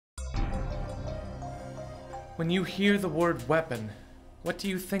When you hear the word weapon, what do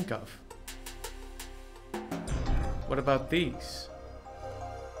you think of? What about these?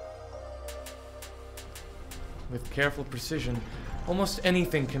 With careful precision, almost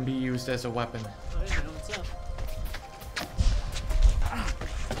anything can be used as a weapon. Oh, yeah, what's up?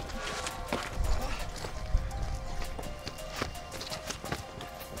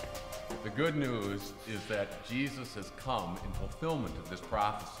 The good news is that Jesus has come in fulfillment of this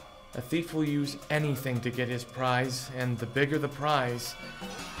prophecy. A thief will use anything to get his prize, and the bigger the prize,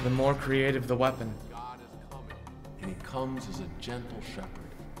 the more creative the weapon. God is coming, and he comes as a gentle shepherd.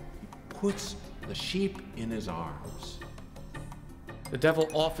 He puts the sheep in his arms. The devil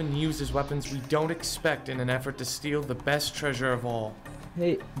often uses weapons we don't expect in an effort to steal the best treasure of all.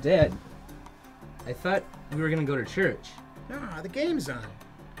 Hey, Dad. I thought we were gonna go to church. Nah, the game's on.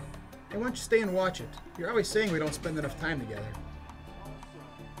 Hey, why don't you stay and watch it? You're always saying we don't spend enough time together.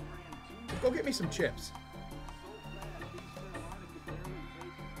 Go get me some chips.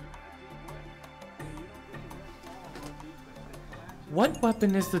 What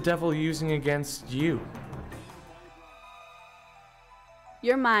weapon is the devil using against you?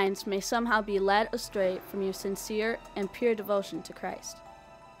 Your minds may somehow be led astray from your sincere and pure devotion to Christ.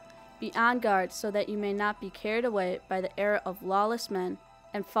 Be on guard so that you may not be carried away by the error of lawless men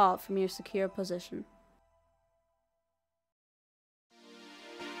and fall from your secure position.